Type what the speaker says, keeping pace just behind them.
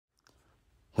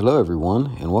Hello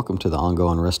everyone, and welcome to the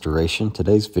Ongoing Restoration.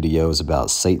 Today's video is about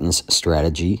Satan's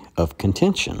strategy of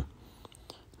contention.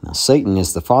 Now, Satan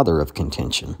is the father of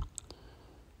contention.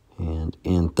 And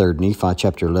in 3 Nephi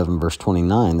chapter 11, verse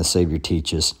 29, the Savior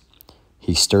teaches,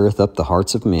 "He stirreth up the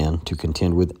hearts of men to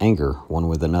contend with anger one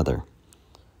with another."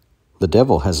 The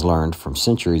devil has learned from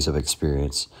centuries of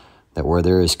experience that where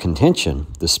there is contention,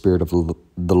 the Spirit of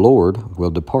the Lord will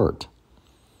depart.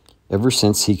 Ever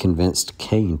since he convinced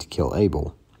Cain to kill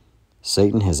Abel,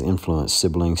 Satan has influenced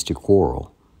siblings to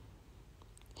quarrel.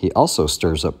 He also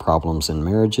stirs up problems in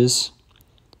marriages,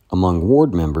 among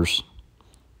ward members,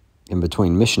 and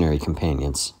between missionary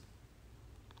companions.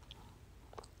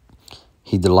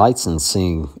 He delights in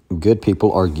seeing good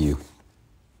people argue.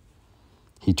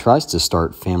 He tries to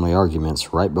start family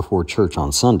arguments right before church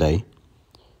on Sunday,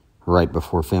 right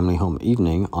before family home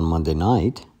evening on Monday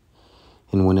night,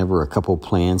 and whenever a couple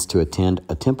plans to attend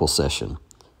a temple session.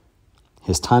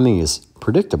 His timing is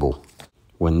predictable.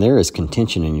 When there is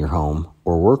contention in your home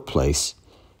or workplace,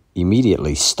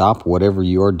 immediately stop whatever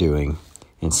you are doing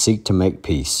and seek to make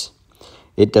peace.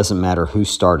 It doesn't matter who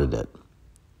started it.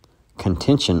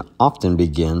 Contention often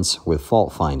begins with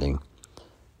fault finding,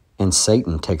 and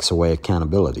Satan takes away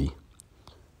accountability.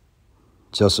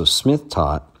 Joseph Smith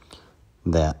taught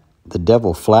that the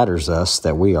devil flatters us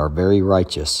that we are very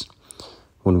righteous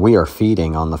when we are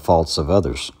feeding on the faults of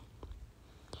others.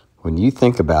 When you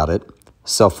think about it,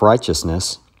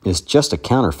 self-righteousness is just a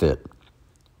counterfeit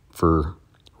for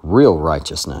real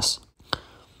righteousness.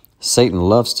 Satan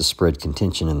loves to spread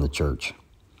contention in the church.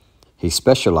 He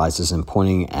specializes in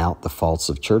pointing out the faults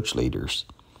of church leaders.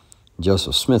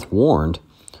 Joseph Smith warned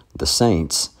the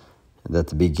saints that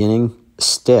the beginning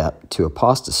step to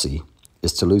apostasy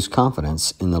is to lose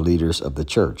confidence in the leaders of the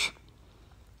church.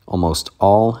 Almost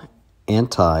all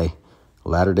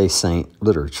anti-Latter-day Saint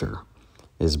literature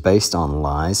is based on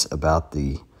lies about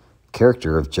the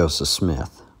character of Joseph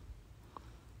Smith.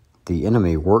 The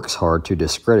enemy works hard to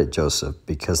discredit Joseph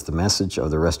because the message of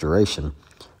the restoration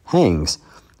hangs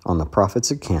on the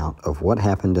prophet's account of what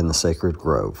happened in the sacred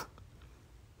grove.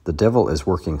 The devil is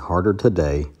working harder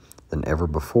today than ever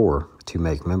before to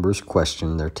make members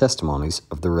question their testimonies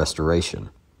of the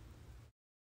restoration.